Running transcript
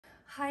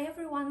Hi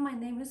everyone, my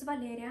name is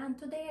Valeria and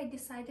today I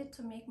decided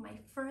to make my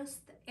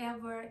first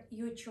ever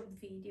YouTube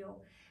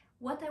video.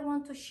 What I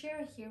want to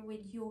share here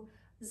with you,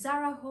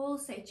 Zara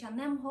hauls,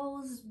 H&M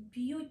hauls,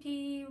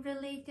 beauty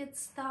related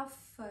stuff,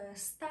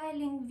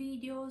 styling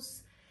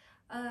videos,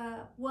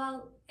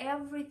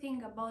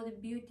 everything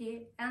about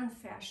beauty and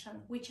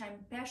fashion, which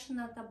I'm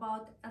passionate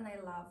about and I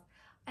love.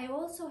 I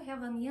also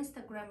have an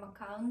Instagram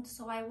account,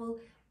 so I will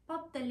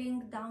pop the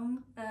link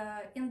down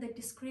in the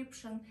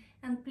description,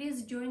 and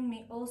please join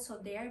me also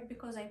there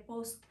because I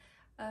post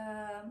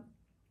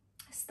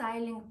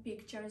styling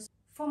pictures.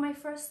 For my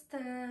first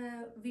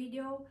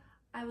video,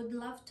 I would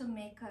love to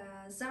make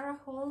a Zara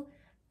haul.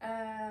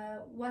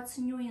 What's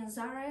new in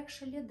Zara,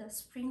 actually, the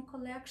spring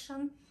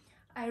collection.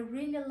 I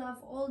really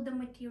love all the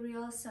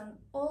materials and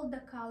all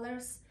the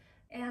colors,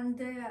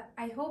 and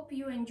I hope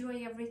you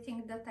enjoy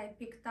everything that I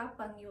picked up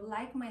and you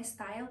like my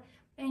style.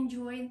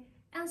 Enjoy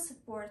and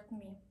support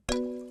me.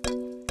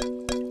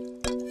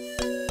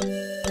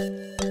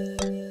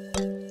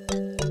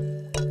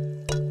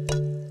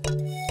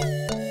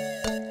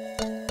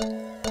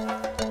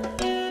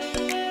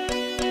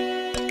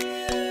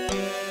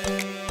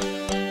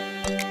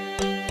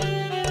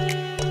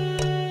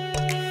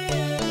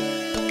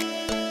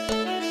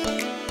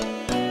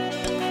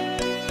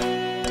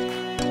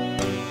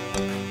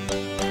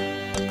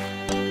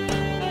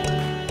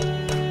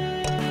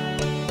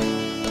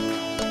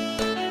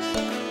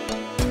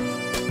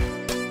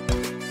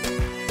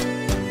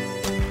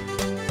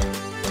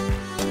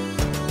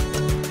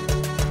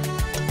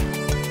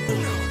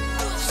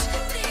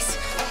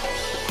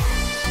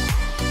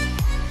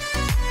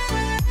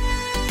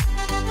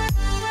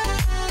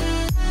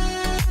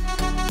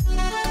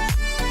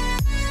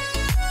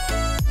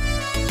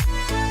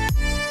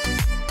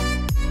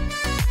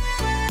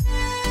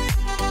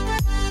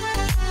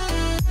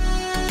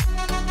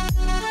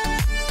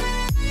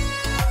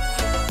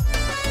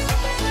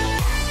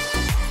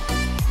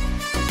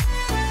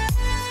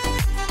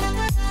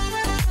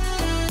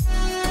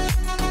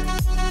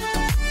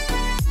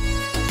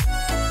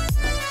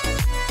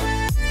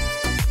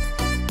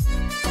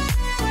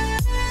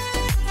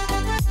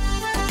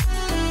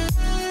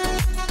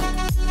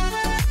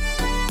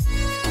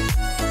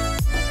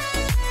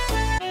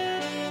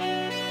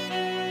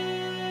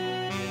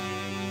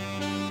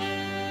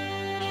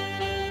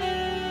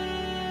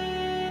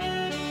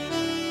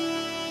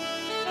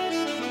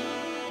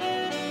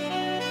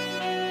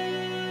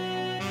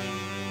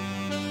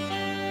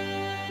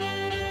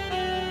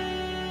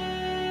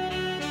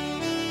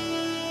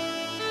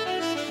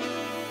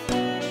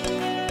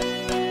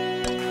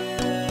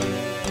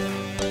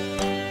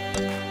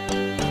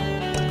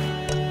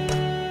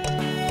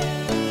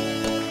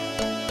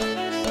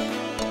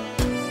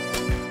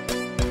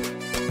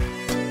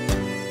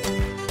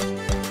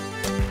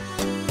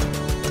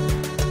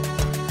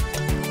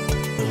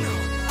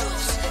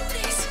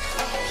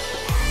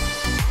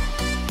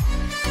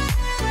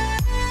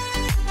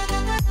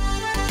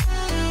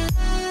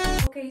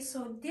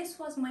 So this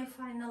was my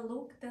final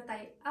look that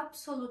I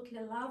absolutely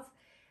love.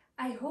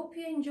 I hope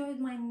you enjoyed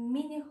my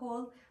mini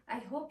haul. I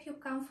hope you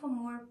come for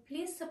more.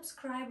 Please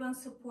subscribe and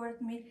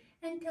support me.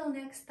 Until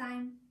next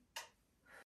time.